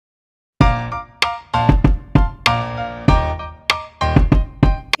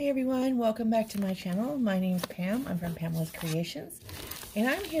Hey everyone, welcome back to my channel. My name is Pam. I'm from Pamela's Creations, and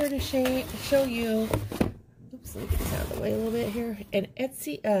I'm here to show you. Oops, let me get this out of the way a little bit here. An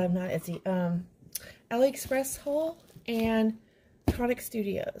Alliexpress haul and Tonic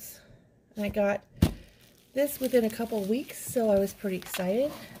Studios. And I got this within a couple weeks, so I was pretty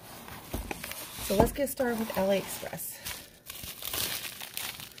excited. So let's get started with Alliexpress.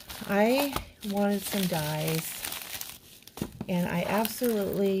 I wanted some dies, and I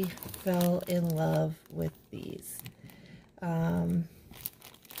absolutely fell in love with these. Let's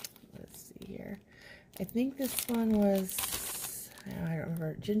see here. I think this one was, I don't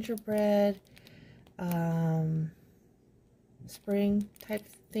remember, gingerbread, spring type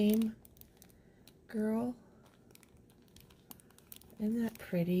theme girl. Isn't that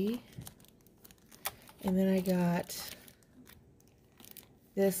pretty? And then I got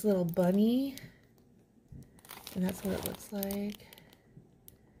this little bunny, and that's what it looks like.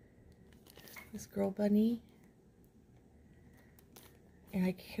 This girl bunny. And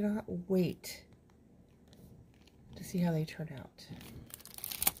I cannot wait to see how they turn out.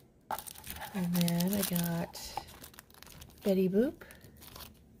 And then I got Betty Boop.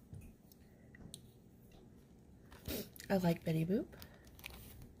 I like Betty Boop.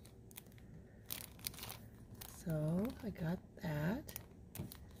 So I got that.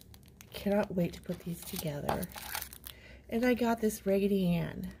 Cannot wait to put these together. And I got this Raggedy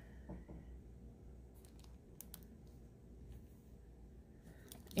Ann.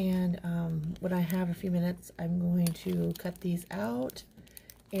 And when I have a few minutes, I'm going to cut these out,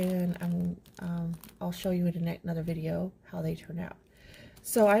 and I'll show you in another video how they turn out.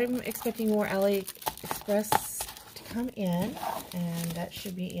 So I'm expecting more Alliexpress to come in, and that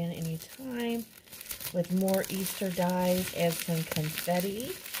should be in any time, with more Easter dies and some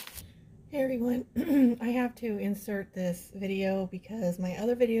confetti. Hey everyone, I have to insert this video because my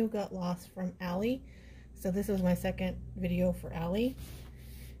other video got lost from Allie. So this is my second video for Allie.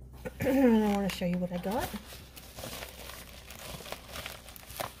 And I want to show you what I got.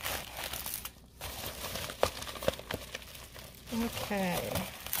 Okay.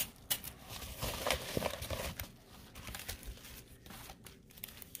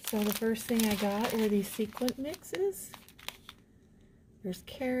 So the first thing I got were these sequin mixes. There's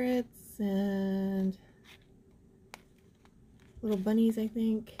carrots and little bunnies, I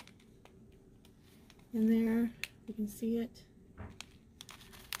think, in there. You can see it.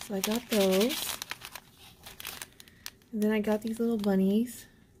 So I got those. And then I got these little bunnies.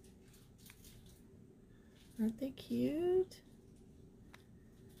 Aren't they cute?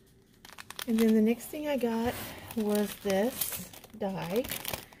 And then the next thing I got was this die,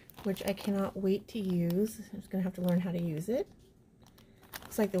 which I cannot wait to use. I'm just going to have to learn how to use it.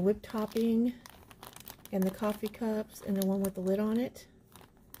 Looks like the whipped topping and the coffee cups and the one with the lid on it.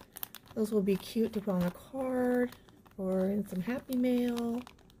 Those will be cute to put on a card or in some Happy Mail.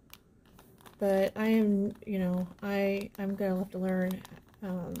 But I am, I'm gonna have to learn.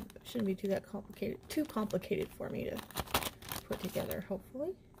 It shouldn't be too complicated for me to put together,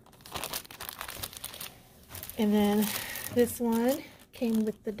 hopefully. And then this one came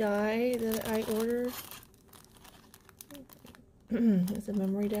with the die that I ordered. It's a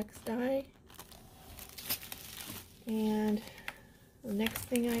Memory Decks die. And the next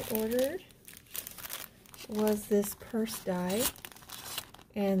thing I ordered was this purse die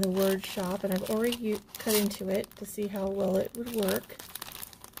and the word shop, and I've already cut into it to see how well it would work.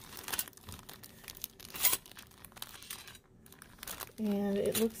 And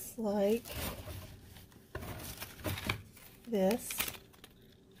it looks like this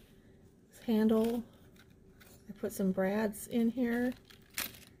handle. I put some brads in here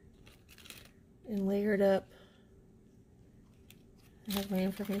and layered up. I have my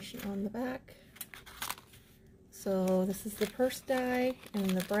information on the back. So this is the purse die and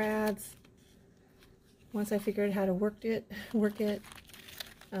the brads. Once I figured out how to work it,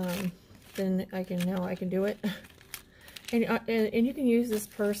 then I can do it. And you can use this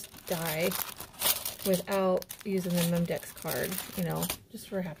purse die without using the Memdex card, just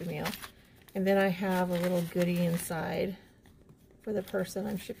for a Happy Meal. And then I have a little goodie inside for the person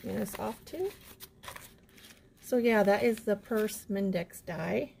I'm shipping this off to. So yeah, that is the purse Mendex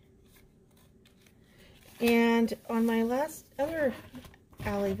die. And on my last other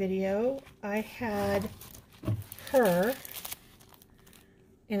Allie video, I had her,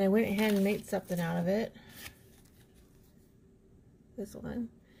 and I went ahead and made something out of it. This one.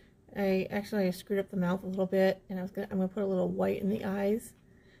 I screwed up the mouth a little bit, and I'm gonna put a little white in the eyes.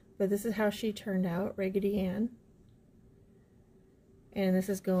 But this is how she turned out, Raggedy Ann. And this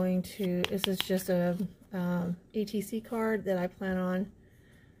is just a ATC card that I plan on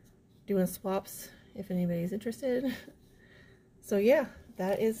doing swaps if anybody's interested. So yeah,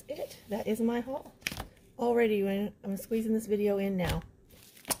 that is it. That is my haul. Alrighty, I'm squeezing this video in now.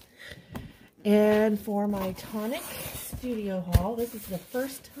 And for my Tonic studio haul, this is the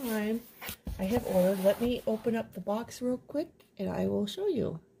first time I have ordered. Let me open up the box real quick and I will show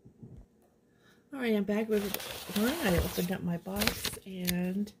you. Alright, I'm back with one. I opened up my box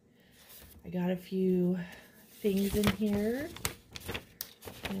and I got a few things in here.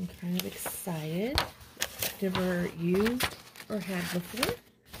 I'm kind of excited. Never used or had before.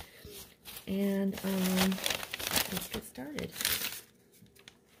 And let's get started.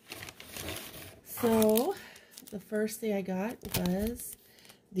 So the first thing I got was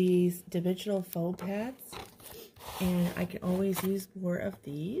these dimensional foam pads, and I can always use more of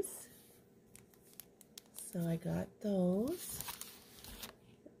these. So I got those.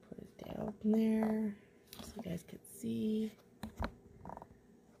 Put it down there so you guys can see.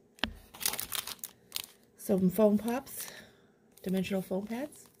 Some foam pops, dimensional foam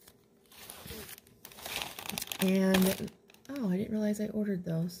pads. And, oh, I didn't realize I ordered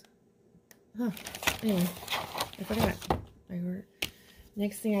those. Huh. Anyway, I forgot. I ordered.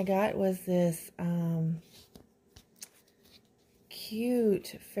 Next thing I got was this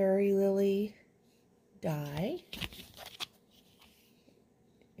cute fairy lily die.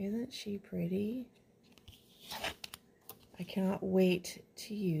 Isn't she pretty? I cannot wait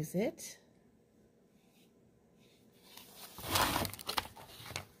to use it.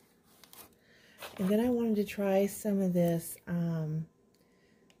 And then I wanted to try some of this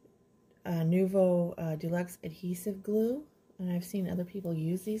Nouveau Deluxe adhesive glue. And I've seen other people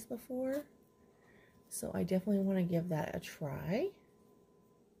use these before. So I definitely want to give that a try.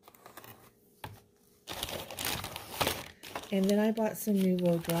 And then I bought some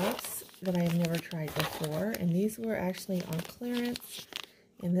Nouveau drops that I have never tried before. And these were actually on clearance.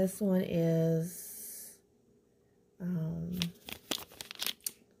 And this one is...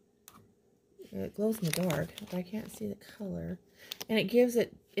 it glows in the dark, but I can't see the color. And it gives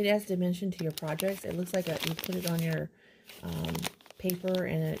it adds dimension to your projects. It looks like you put it on your paper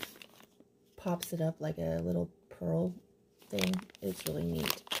and it pops it up like a little pearl thing. It's really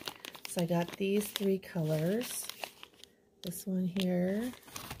neat. So I got these 3 colors. This one here,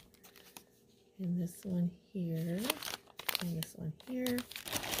 and this one here, and this one here.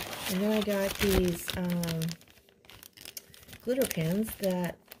 And then I got these glitter pens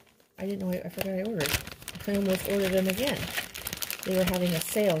that I didn't know, I forgot I ordered. I almost ordered them again. They were having a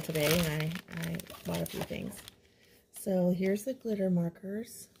sale today, and I bought a few things. So here's the glitter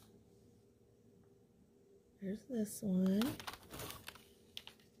markers. Here's this one.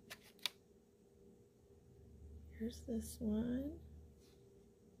 Here's this one.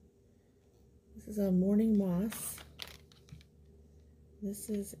 This is a morning moss. This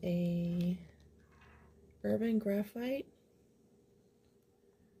is a urban graphite.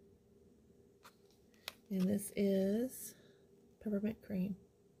 And this is peppermint cream.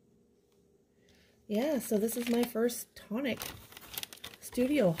 Yeah, so this is my first Tonic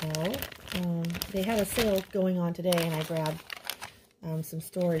studio haul. They had a sale going on today, and I grabbed some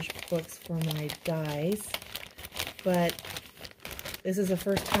storage books for my dies. But this is the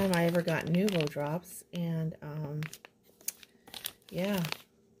first time I ever got Nouveau drops, and yeah,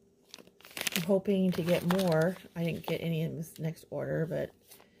 I'm hoping to get more. I didn't get any in this next order, but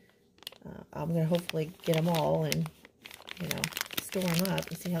I'm going to hopefully get them all and, you know, store them up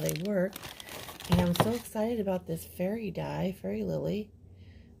and see how they work. And I'm so excited about this fairy die, fairy lily.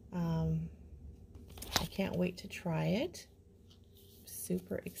 I can't wait to try it.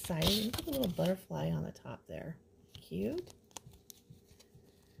 Super excited. Look at the little butterfly on the top there. Cute.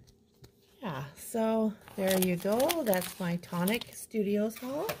 Yeah, so there you go. That's my Tonic Studios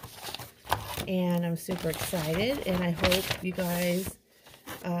haul. And I'm super excited. And I hope you guys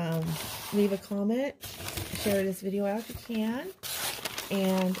leave a comment. Share this video out if you can.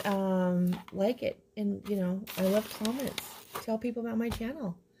 And like it. And, you know, I love comments. Tell people about my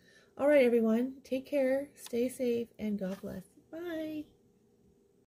channel. All right, everyone. Take care. Stay safe. And God bless. Bye.